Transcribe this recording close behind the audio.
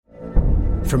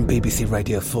From BBC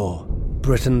Radio 4,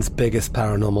 Britain's biggest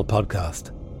paranormal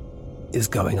podcast is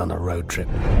going on a road trip.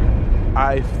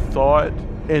 I thought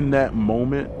in that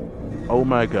moment, oh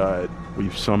my God,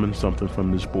 we've summoned something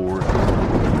from this board.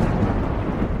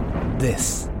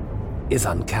 This is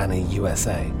Uncanny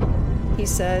USA. He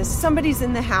says, somebody's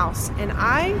in the house, and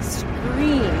I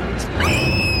screamed.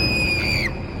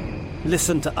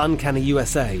 Listen to Uncanny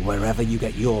USA wherever you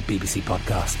get your BBC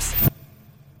podcasts,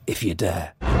 if you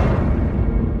dare.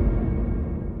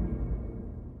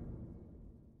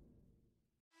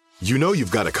 You know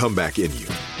you've got a comeback in you.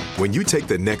 When you take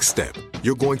the next step,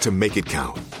 you're going to make it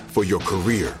count. For your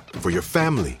career, for your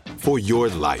family, for your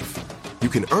life. You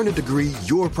can earn a degree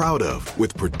you're proud of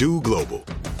with Purdue Global.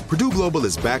 Purdue Global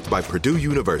is backed by Purdue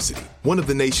University, one of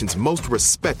the nation's most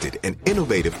respected and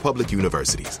innovative public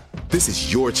universities. This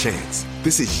is your chance.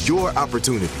 This is your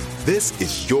opportunity. This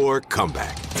is your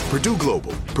comeback. Purdue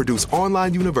Global, Purdue's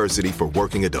online university for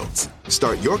working adults.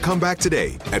 Start your comeback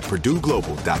today at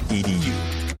purdueglobal.edu.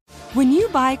 When you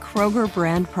buy Kroger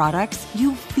brand products,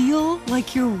 you feel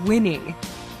like you're winning.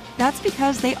 That's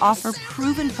because they offer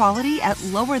proven quality at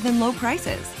lower than low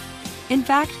prices. In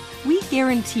fact, we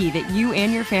guarantee that you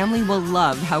and your family will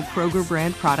love how Kroger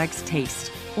brand products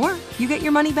taste, or you get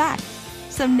your money back.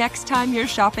 So next time you're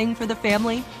shopping for the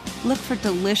family, look for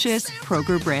delicious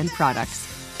Kroger brand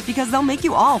products, because they'll make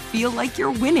you all feel like you're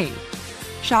winning.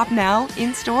 Shop now,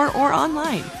 in-store, or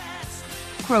online.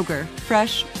 Kroger,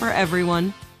 fresh for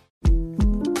everyone.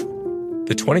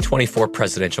 The 2024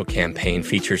 presidential campaign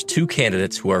features two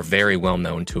candidates who are very well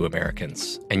known to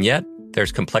Americans. And yet,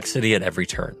 there's complexity at every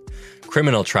turn.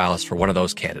 Criminal trials for one of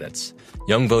those candidates.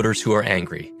 Young voters who are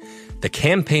angry. The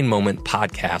Campaign Moment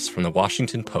podcast from the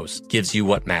Washington Post gives you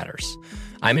what matters.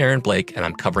 I'm Aaron Blake, and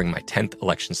I'm covering my 10th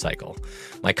election cycle.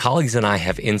 My colleagues and I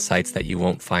have insights that you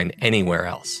won't find anywhere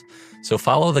else. So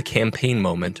follow The Campaign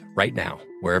Moment right now,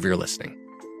 wherever you're listening.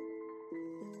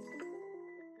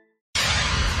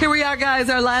 Here we are, guys,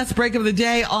 our last break of the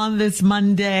day on this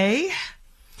Monday.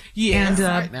 Yeah, and,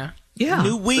 right now. Yeah,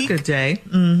 new week. It's a good day.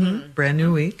 Mm-hmm. Brand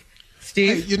new week.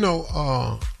 Steve? Hey,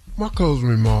 my closing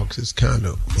remarks is kind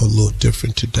of a little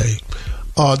different today.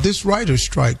 This writer's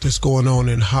strike that's going on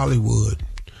in Hollywood,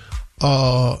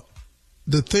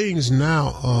 the things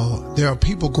now, there are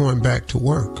people going back to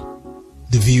work.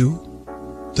 The View,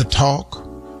 The Talk,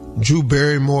 Drew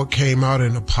Barrymore came out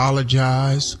and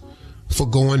apologized for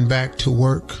going back to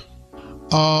work.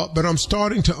 But I'm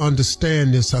starting to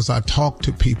understand this as I talk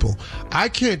to people. I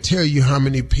can't tell you how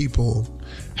many people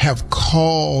have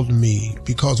called me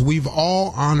because we've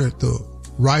all honored the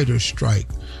writer's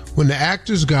strike. When the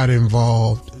actors got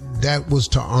involved, that was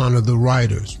to honor the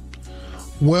writers.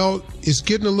 Well, it's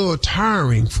getting a little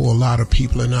tiring for a lot of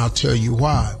people, and I'll tell you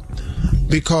why.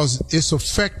 Because it's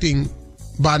affecting,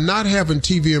 by not having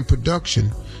TV in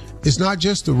production, it's not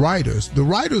just the writers. The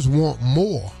writers want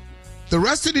more. The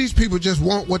rest of these people just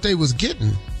want what they was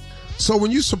getting. So when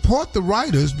you support the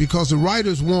writers because the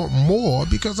writers want more,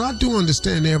 because I do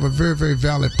understand they have a very, very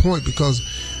valid point, because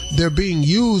they're being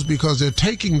used because they're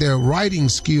taking their writing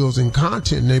skills and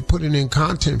content and they put it in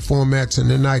content formats and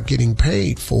they're not getting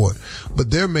paid for it. But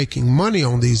they're making money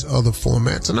on these other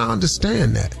formats, and I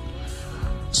understand that.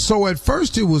 So at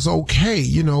first it was okay,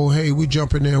 hey, we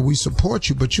jump in there, we support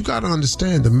you, but you got to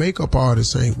understand the makeup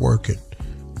artists ain't working.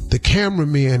 The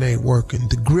cameramen ain't working.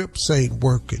 The grips ain't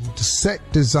working. The set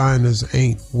designers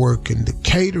ain't working. The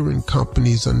catering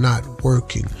companies are not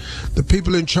working. The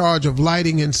people in charge of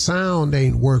lighting and sound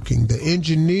ain't working. The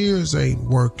engineers ain't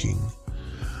working.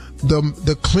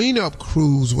 The cleanup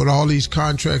crews with all these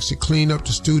contracts to clean up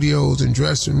the studios and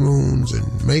dressing rooms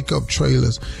and makeup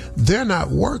trailers, they're not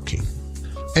working.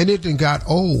 And it done got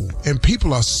old, and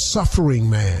people are suffering,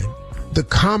 man. The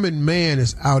common man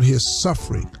is out here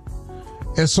suffering.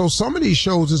 And so some of these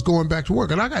shows is going back to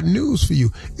work. And I got news for you.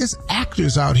 It's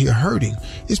actors out here hurting.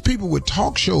 It's people with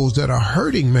talk shows that are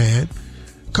hurting, man,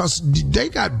 because they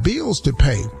got bills to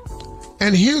pay.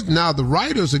 And here's now the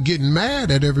writers are getting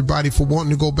mad at everybody for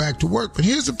wanting to go back to work. But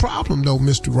here's the problem, though,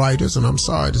 Mr. Writers, and I'm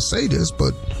sorry to say this,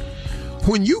 but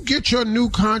when you get your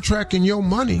new contract and your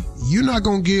money, you're not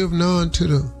going to give none to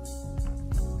the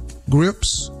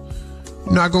grips.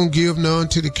 You're not going to give none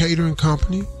to the catering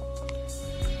company.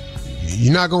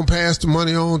 You're not going to pass the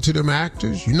money on to them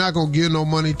actors. You're not going to give no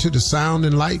money to the sound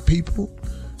and light people.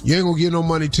 You ain't going to give no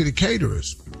money to the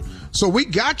caterers. So we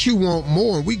got you want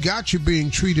more, and we got you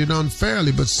being treated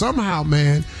unfairly, but somehow,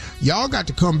 man, y'all got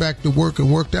to come back to work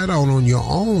and work that out on your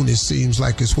own. It seems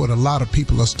like it's what a lot of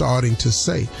people are starting to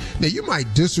say. Now, you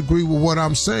might disagree with what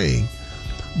I'm saying,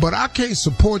 But I can't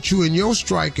support you in your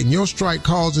strike, and your strike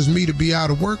causes me to be out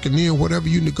of work, and then whatever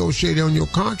you negotiate on your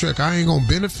contract, I ain't going to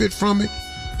benefit from it,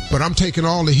 but I'm taking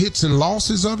all the hits and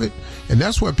losses of it. And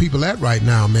that's where people at right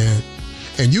now, man.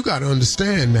 And you got to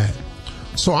understand that.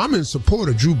 So I'm in support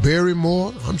of Drew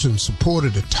Barrymore. I'm in support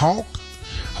of the talk.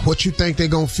 What you think they're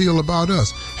going to feel about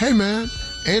us? Hey, man,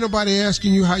 ain't nobody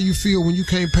asking you how you feel when you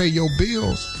can't pay your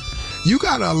bills. You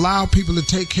got to allow people to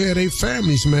take care of their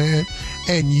families, man.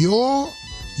 And your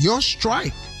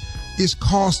strike is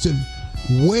costing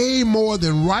way more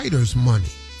than writers'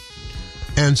 money.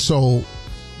 And so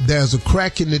there's a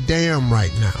crack in the dam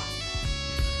right now.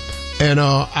 And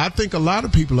I think a lot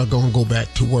of people are going to go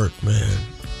back to work, man.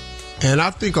 And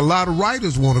I think a lot of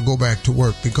writers want to go back to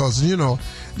work because, you know,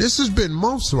 this has been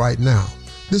months right now.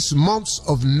 This is months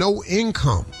of no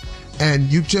income.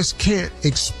 And you just can't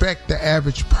expect the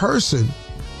average person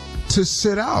to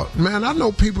sit out. Man, I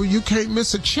know people, you can't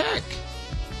miss a check.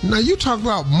 Now, you talk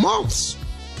about months.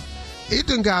 It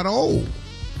done got old.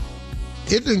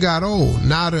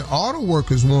 Now the auto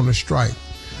workers want to strike.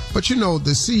 But, you know,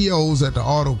 the CEOs at the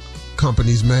auto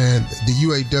companies, man, the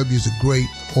UAW is a great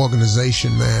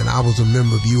organization, man. I was a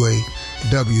member of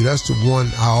UAW. That's the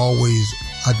one I always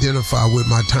identify with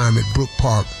my time at Brook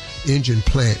Park Engine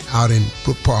Plant out in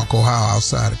Brook Park, Ohio,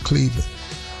 outside of Cleveland.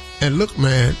 And look,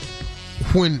 man,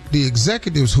 when the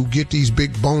executives who get these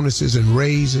big bonuses and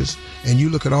raises, and you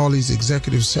look at all these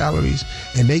executive salaries,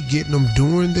 and they getting them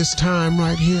during this time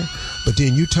right here, but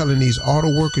then you telling these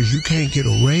auto workers you can't get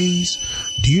a raise,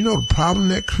 do you know the problem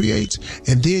that creates?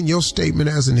 And then your statement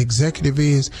as an executive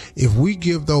is, if we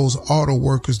give those auto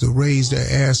workers the raise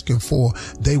they're asking for,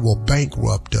 they will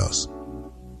bankrupt us.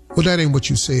 Well, that ain't what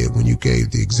you said when you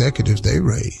gave the executives their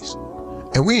raise.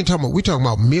 And we talking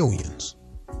about millions.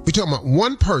 We talking about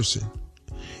one person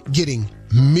getting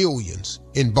millions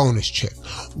in bonus check.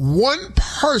 One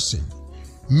person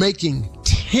making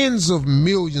tens of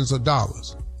millions of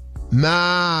dollars.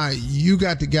 Nah, you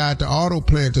got the guy at the auto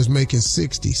plant that's making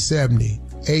 60, 70,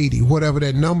 80, whatever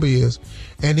that number is,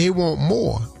 and they want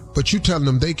more. But you telling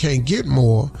them they can't get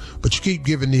more, but you keep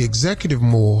giving the executive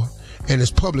more, and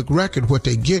it's public record what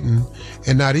they're getting,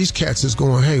 and now these cats is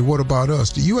going, hey, what about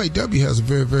us? The UAW has a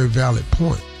very, very valid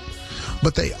point.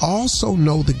 But they also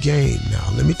know the game now.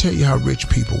 Let me tell you how rich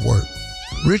people work.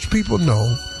 Rich people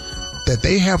know that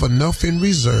they have enough in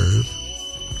reserve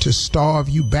to starve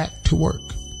you back to work.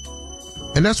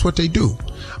 And that's what they do.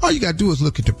 All you got to do is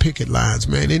look at the picket lines,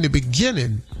 man. In the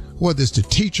beginning, whether it's the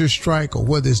teacher strike or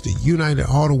whether it's the United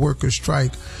Auto Workers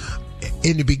strike,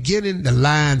 in the beginning, the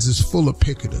lines is full of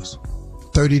picketers.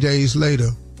 30 days later,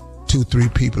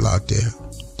 2-3 people out there.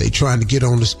 They trying to get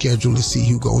on the schedule to see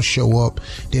who gonna show up.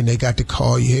 Then they got to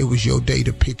call you. Hey, it was your day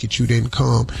to picket. You didn't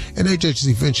come. And they just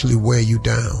eventually wear you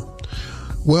down.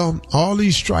 Well, all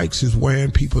these strikes is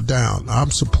wearing people down. I'm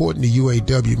supporting the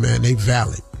UAW, man. They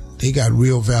valid. They got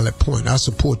real valid point. I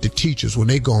support the teachers when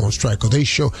they go on strike because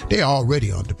they're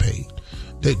already underpaid.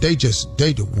 That's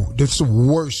the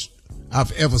worst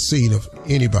I've ever seen of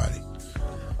anybody.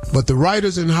 But the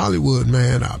writers in Hollywood,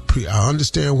 man, I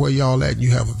understand where y'all at, and you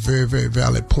have a very, very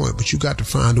valid point, but you got to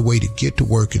find a way to get to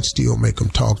work and still make them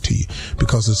talk to you,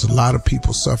 because there's a lot of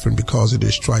people suffering because of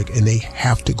this strike, and they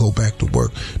have to go back to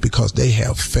work because they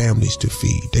have families to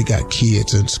feed. They got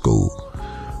kids in school.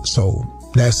 So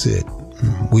that's it.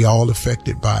 We all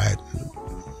affected by it,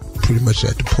 pretty much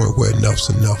at the point where enough's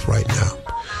enough right now.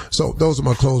 So those are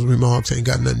my closing remarks. Ain't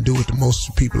got nothing to do with the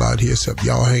most people out here except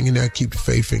y'all hanging there. Keep the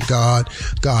faith in God.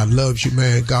 God loves you,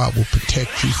 man. God will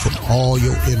protect you from all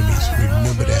your enemies.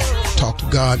 Remember that. Talk to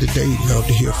God today. Love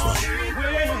to hear from you.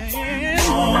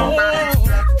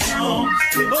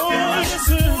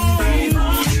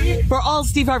 For all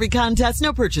Steve Harvey contests,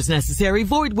 no purchase necessary,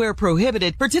 void where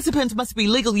prohibited. Participants must be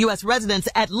legal U.S. residents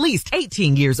at least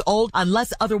 18 years old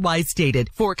unless otherwise stated.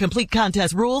 For complete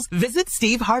contest rules, visit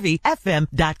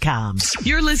SteveHarveyFM.com.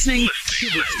 You're listening to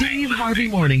the Steve Harvey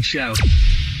Morning Show.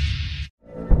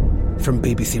 From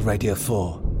BBC Radio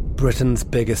 4, Britain's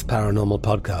biggest paranormal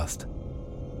podcast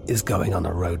is going on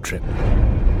a road trip.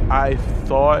 I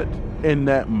thought in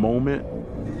that moment,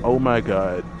 oh my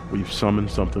God, we've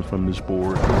summoned something from this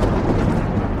board.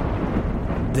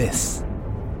 This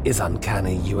is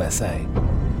Uncanny USA.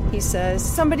 He says,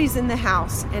 somebody's in the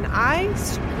house, and I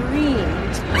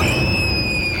screamed.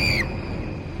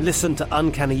 Listen to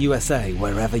Uncanny USA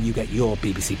wherever you get your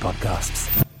BBC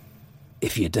podcasts,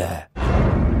 if you dare.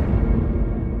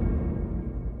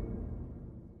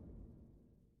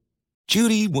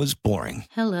 Judy was boring.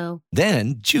 Hello.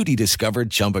 Then Judy discovered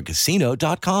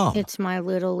ChumbaCasino.com. It's my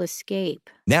little escape.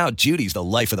 Now Judy's the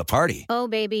life of the party. Oh,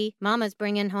 baby, mama's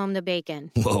bringing home the bacon.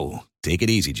 Whoa, take it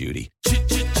easy, Judy.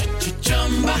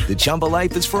 The Chumba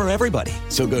life is for everybody.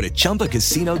 So go to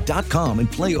ChumbaCasino.com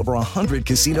and play over 100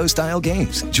 casino-style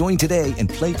games. Join today and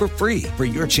play for free for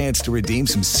your chance to redeem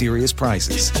some serious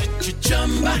prizes.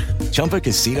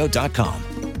 ChumbaCasino.com.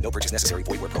 No purchase necessary.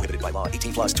 Void where prohibited by law.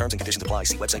 18 plus terms and conditions apply.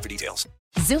 See website for details.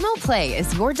 Xumo Play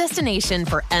is your destination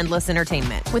for endless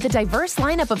entertainment. With a diverse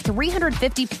lineup of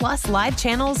 350 plus live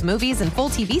channels, movies, and full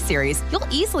TV series, you'll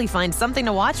easily find something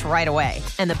to watch right away.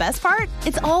 And the best part?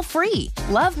 It's all free.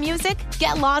 Love music?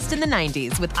 Get lost in the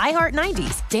 90s with iHeart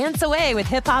 90s. Dance away with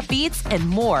hip-hop beats and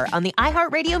more on the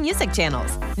iHeartRadio music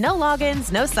channels. No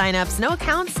logins, no signups, no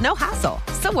accounts, no hassle.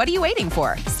 So what are you waiting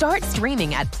for? Start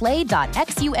streaming at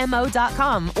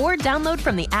play.xumo.com or download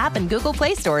from the app and Google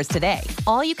Play stores today.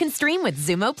 All you can stream with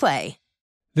Xumo Play.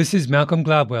 This is Malcolm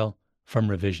Gladwell from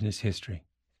Revisionist History.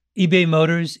 eBay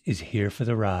Motors is here for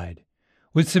the ride.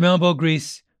 With some elbow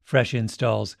grease, fresh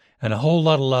installs, and a whole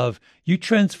lot of love, you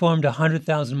transformed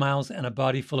 100,000 miles and a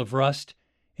body full of rust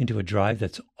into a drive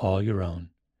that's all your own.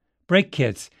 Brake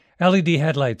kits, LED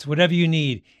headlights, whatever you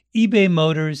need, eBay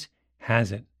Motors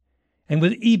has it. And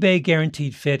with eBay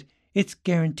Guaranteed Fit, it's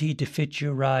guaranteed to fit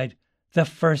your ride the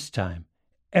first time,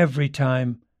 every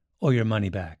time, or your money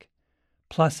back.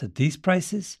 Plus, at these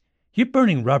prices, you're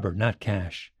burning rubber, not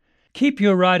cash. Keep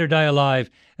your ride or die alive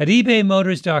at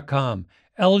ebaymotors.com.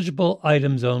 Eligible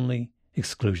items only.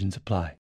 Exclusions apply.